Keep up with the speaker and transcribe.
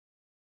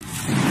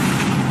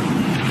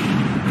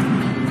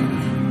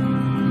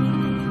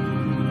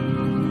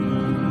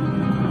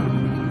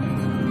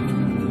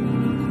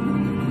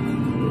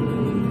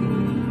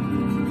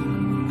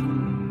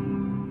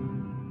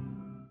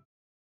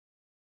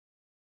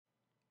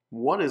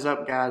What is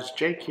up, guys?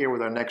 Jake here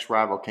with our next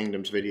Rival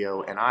Kingdoms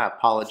video, and I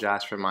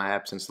apologize for my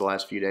absence the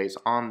last few days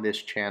on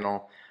this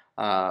channel.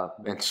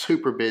 Been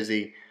super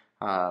busy.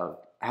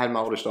 Had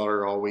my oldest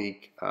daughter all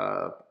week,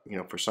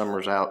 for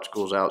summer's out,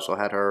 school's out, so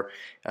I had her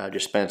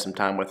just spend some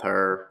time with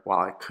her while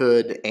I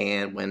could,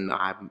 and when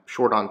I'm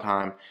short on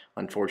time,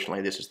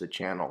 unfortunately, this is the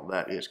channel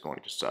that is going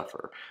to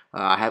suffer.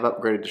 I have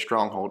upgraded to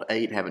Stronghold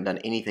 8, haven't done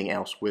anything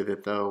else with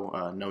it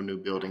though, no new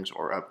buildings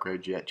or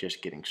upgrades yet,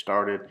 just getting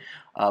started.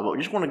 But we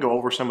just want to go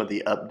over some of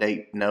the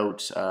update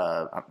notes.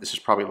 This is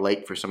probably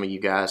late for some of you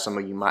guys, some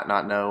of you might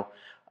not know.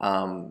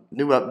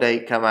 New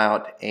update come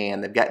out,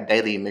 and they've got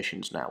daily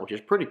missions now, which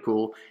is pretty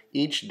cool.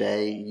 Each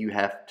day you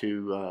have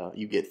to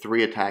you get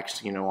 3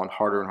 attacks, on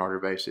harder and harder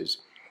bases.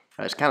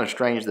 It's kind of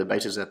strange, the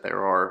bases that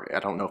there are. I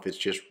don't know if it's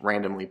just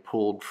randomly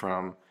pulled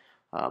from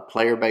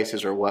player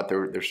bases or what.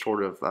 They're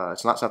sort of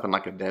it's not something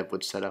like a dev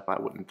would set up, I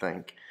wouldn't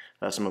think.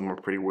 Some of them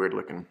are pretty weird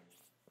looking.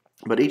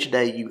 But each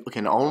day you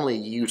can only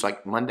use,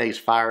 like Monday's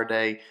Fire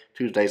Day,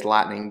 Tuesday's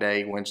Lightning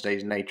Day,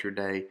 Wednesday's Nature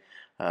Day,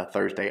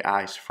 Thursday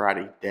Ice,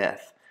 Friday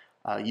Death.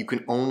 You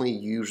can only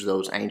use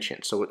those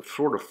ancients. So it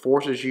sort of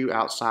forces you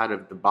outside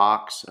of the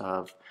box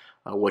of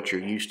what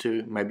you're used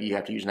to. Maybe you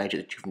have to use an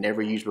ancient that you've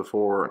never used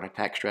before, or an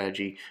attack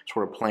strategy,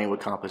 sort of playing with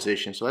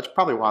composition. So that's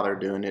probably why they're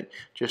doing it,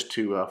 just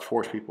to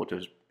force people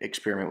to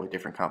experiment with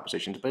different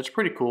compositions. But it's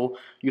pretty cool.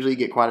 Usually you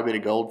get quite a bit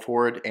of gold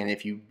for it, and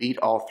if you beat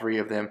all 3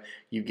 of them,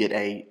 you get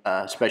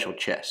a special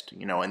chest,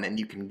 and then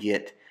you can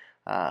get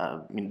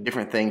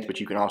different things, but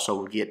you can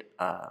also get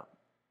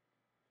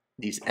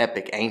these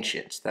epic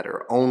ancients that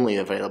are only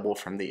available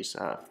from these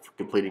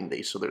completing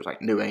these. So there's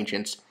like new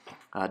ancients.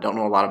 Don't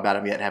know a lot about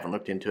them yet, haven't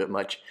looked into it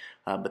much,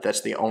 but that's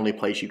the only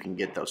place you can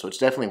get those. So it's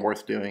definitely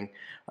worth doing.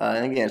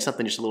 And again, it's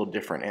something just a little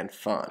different and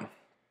fun.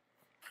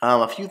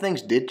 A few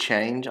things did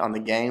change on the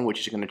game, which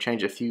is going to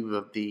change a few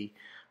of the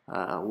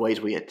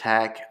ways we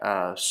attack.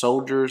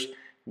 Soldiers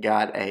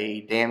got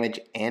a damage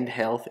and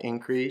health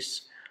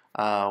increase,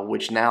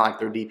 which now, like,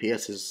 their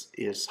DPS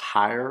is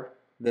higher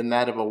than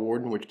that of a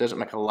Warden, which doesn't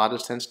make a lot of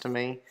sense to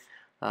me.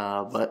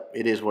 But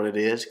it is what it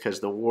is, because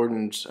the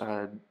Warden's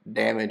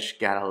damage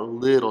got a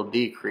little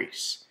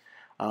decrease.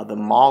 The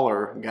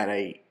Mauler got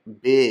a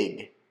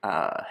big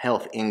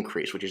health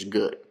increase, which is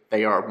good.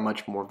 They are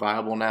much more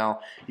viable now.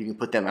 You can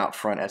put them out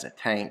front as a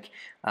tank,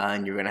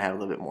 and you're going to have a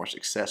little bit more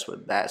success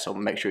with that. So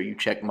make sure you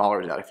check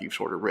Maulers out if you've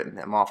sort of written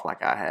them off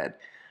like I had.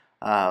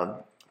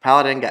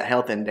 Paladin got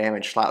health and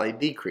damage slightly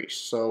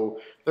decreased,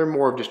 so they're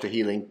more of just a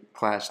healing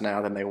class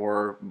now than they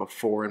were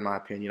before, in my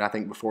opinion. I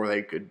think before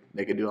they could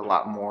do a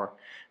lot more.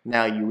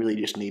 Now you really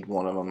just need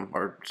one of them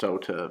or so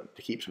to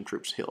keep some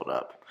troops healed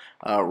up.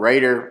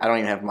 Raider, I don't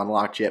even have them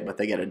unlocked yet, but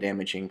they get a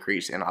damage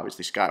increase, and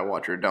obviously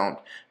Skywatcher don't.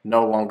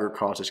 No longer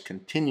causes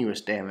continuous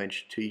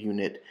damage to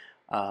unit,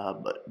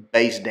 but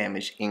base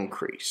damage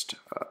increased.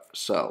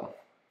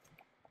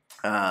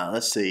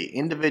 Let's see,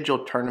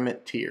 individual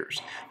tournament tiers.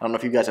 I don't know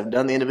if you guys have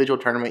done the individual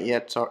tournament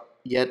yet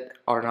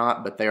or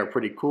not, but they are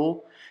pretty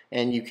cool.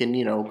 And you can,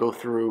 go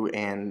through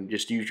and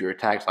just use your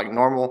attacks like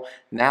normal.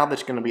 Now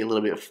that's going to be a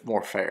little bit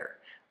more fair.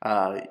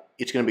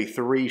 It's going to be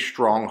 3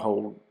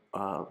 stronghold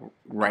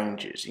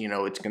ranges.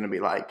 It's going to be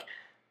like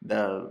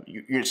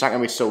it's not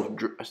going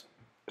to be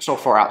so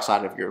far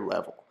outside of your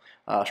level.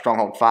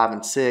 Stronghold 5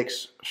 and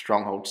 6,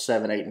 Stronghold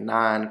 7, 8, and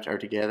 9 are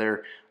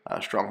together.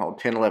 Stronghold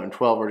 10, 11,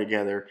 12 are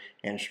together,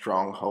 and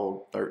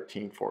Stronghold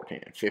 13, 14,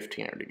 and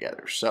 15 are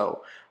together.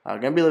 So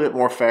going to be a little bit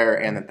more fair,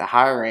 and at the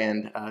higher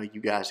end,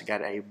 you guys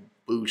got a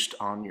boost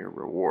on your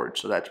reward,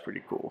 so that's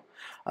pretty cool.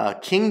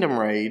 Kingdom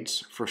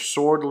raids for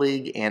Sword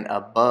League and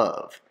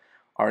above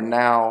are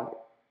now,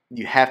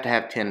 you have to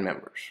have 10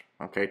 members,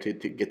 okay, to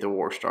get the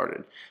war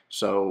started.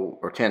 So,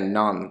 or 10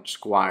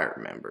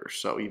 non-squire members.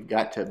 So you've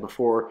got to,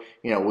 before,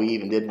 we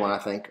even did one, I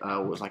think,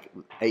 was like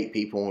 8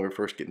 people when we were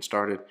first getting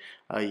started.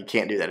 You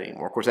can't do that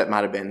anymore. Of course, that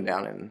might have been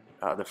down in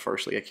the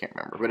first league, I can't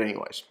remember. But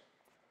anyways,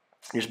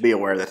 just be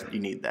aware that you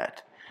need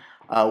that.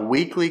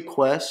 Weekly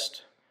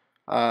quest,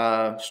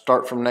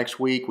 start from next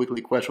week.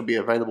 Weekly quests will be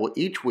available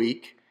each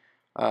week.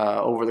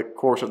 Over the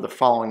course of the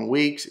following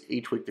weeks.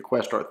 Each week the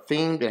quests are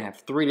themed and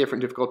have 3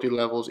 different difficulty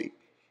levels: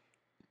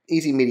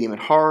 easy, medium,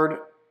 and hard.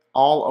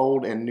 All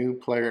old and new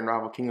player in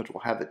Rival Kingdoms will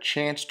have the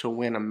chance to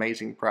win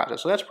amazing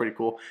prizes. So that's pretty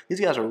cool.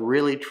 These guys are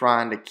really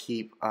trying to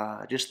keep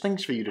just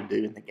things for you to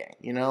do in the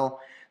game.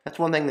 That's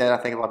one thing that I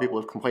think a lot of people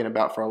have complained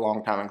about for a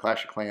long time in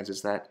Clash of Clans,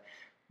 is that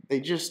they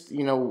just,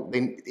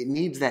 it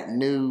needs that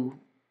new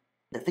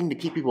thing to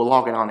keep people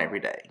logging on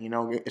every day.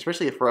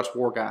 Especially for us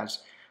war guys.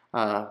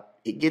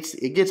 It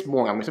gets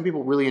boring. I mean, some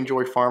people really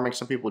enjoy farming,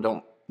 some people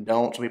don't.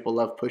 Some people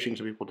love pushing,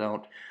 some people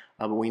don't.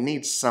 But we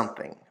need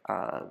something,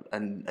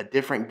 a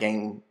different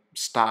game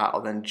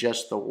style than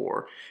just the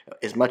war.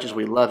 As much as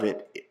we love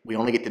it, we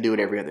only get to do it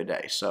every other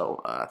day.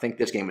 So I think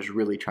this game is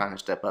really trying to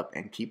step up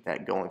and keep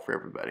that going for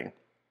everybody.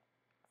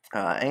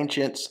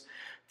 Ancients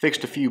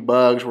fixed a few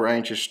bugs where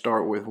Ancients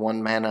start with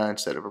 1 mana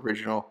instead of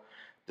original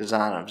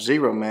design of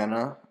 0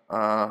 mana.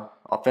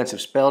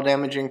 Offensive spell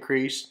damage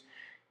increase.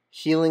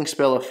 Healing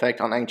spell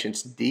effect on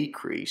ancients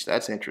decreased.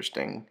 That's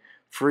interesting.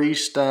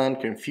 Freeze, stun,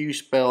 confuse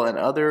spell, and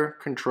other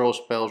control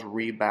spells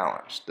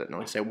rebalanced. Doesn't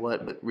really say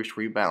what, but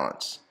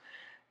rebalance.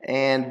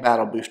 And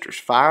battle boosters.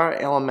 Fire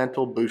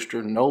elemental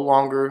booster no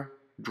longer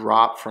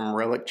drop from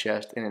relic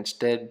chest and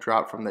instead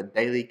drop from the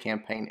daily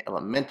campaign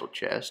elemental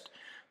chest.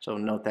 So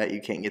note that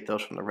you can't get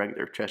those from the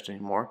regular chest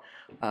anymore.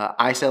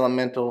 Ice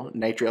elemental,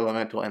 nature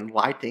elemental, and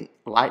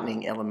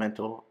lightning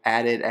elemental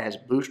added as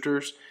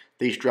boosters.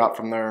 These drop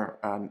from their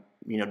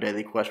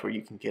daily quest where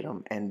you can get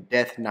them, and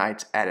Death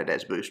Knights added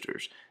as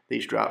boosters.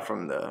 These drop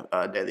from the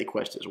daily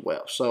quest as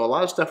well. So a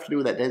lot of stuff to do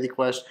with that daily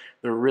quest.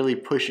 They're really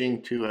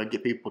pushing to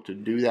get people to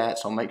do that.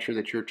 So make sure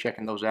that you're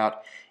checking those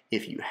out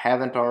if you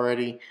haven't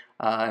already.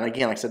 And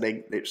again, like I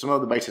said, some of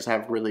the bases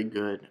have really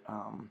good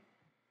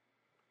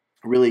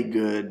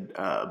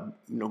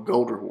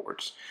gold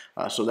rewards,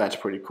 so that's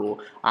pretty cool.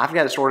 I've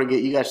got to sort of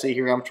get, you guys see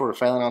here, I'm sort of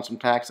failing on some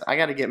attacks. I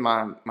got to get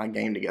my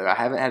game together. I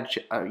haven't had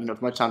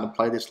as much time to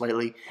play this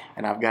lately,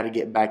 and I've got to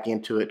get back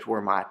into it to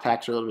where my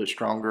attacks are a little bit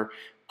stronger,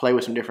 play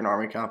with some different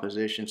army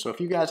compositions. So if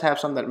you guys have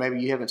some that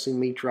maybe you haven't seen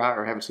me try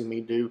or haven't seen me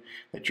do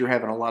that you're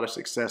having a lot of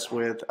success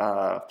with,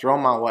 throw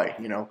them my way.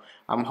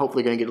 I'm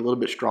hopefully going to get a little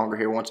bit stronger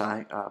here once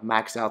I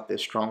max out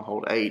this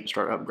Stronghold 8 and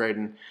start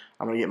upgrading.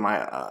 I'm going to get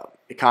my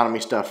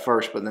economy stuff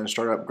first, but then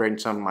start upgrading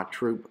some of my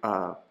troop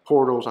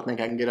portals. I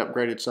think I can get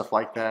upgraded, stuff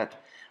like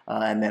that.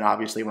 And then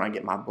obviously when I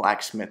get my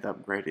blacksmith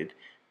upgraded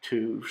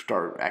to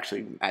start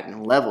actually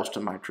adding levels to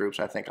my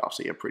troops, I think I'll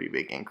see a pretty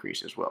big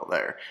increase as well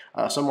there.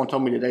 Someone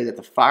told me today that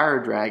the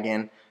fire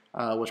dragon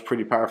was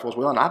pretty powerful as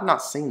well, and I've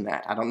not seen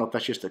that. I don't know if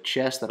that's just a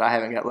chest that I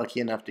haven't got lucky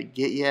enough to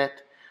get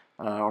yet,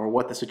 or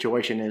what the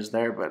situation is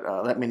there,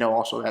 but let me know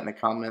also that in the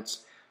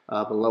comments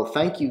below.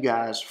 Thank you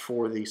guys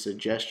for the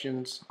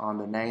suggestions on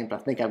the names. I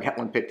think I've got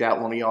one picked out,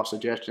 one of y'all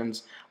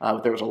suggestions,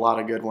 but there was a lot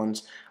of good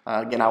ones.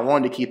 Again, I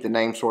wanted to keep the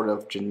name sort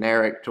of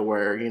generic to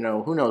where,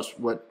 who knows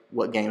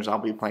what games I'll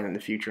be playing in the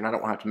future, and I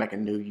don't want to have to make a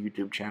new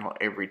YouTube channel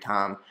every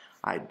time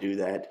I do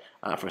that.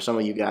 For some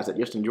of you guys that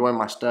just enjoy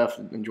my stuff,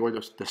 enjoy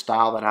the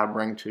style that I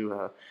bring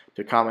to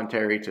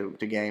commentary, to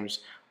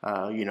games,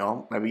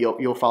 maybe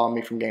you'll follow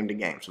me from game to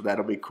game, so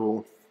that'll be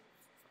cool.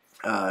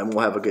 And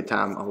we'll have a good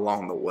time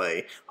along the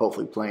way,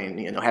 hopefully playing,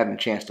 having a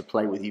chance to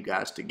play with you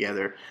guys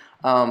together.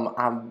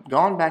 I've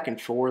gone back and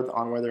forth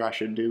on whether I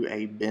should do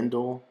a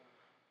Bindle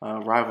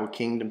Rival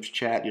Kingdoms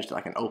chat, just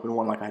like an open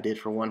one like I did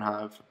for One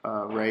Hive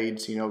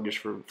raids, just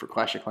for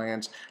Clash of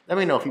Clans. Let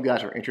me know if you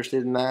guys are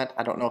interested in that.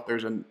 I don't know if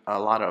there's a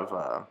lot of,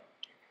 a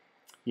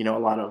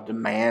lot of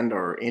demand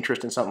or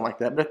interest in something like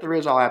that, but if there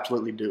is, I'll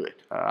absolutely do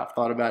it. I've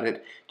thought about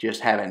it,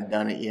 just haven't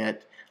done it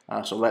yet.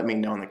 So let me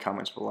know in the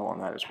comments below on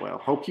that as well.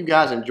 Hope you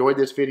guys enjoyed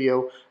this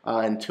video.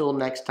 Until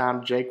next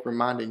time, Jake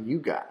reminding you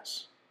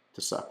guys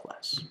to suck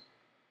less.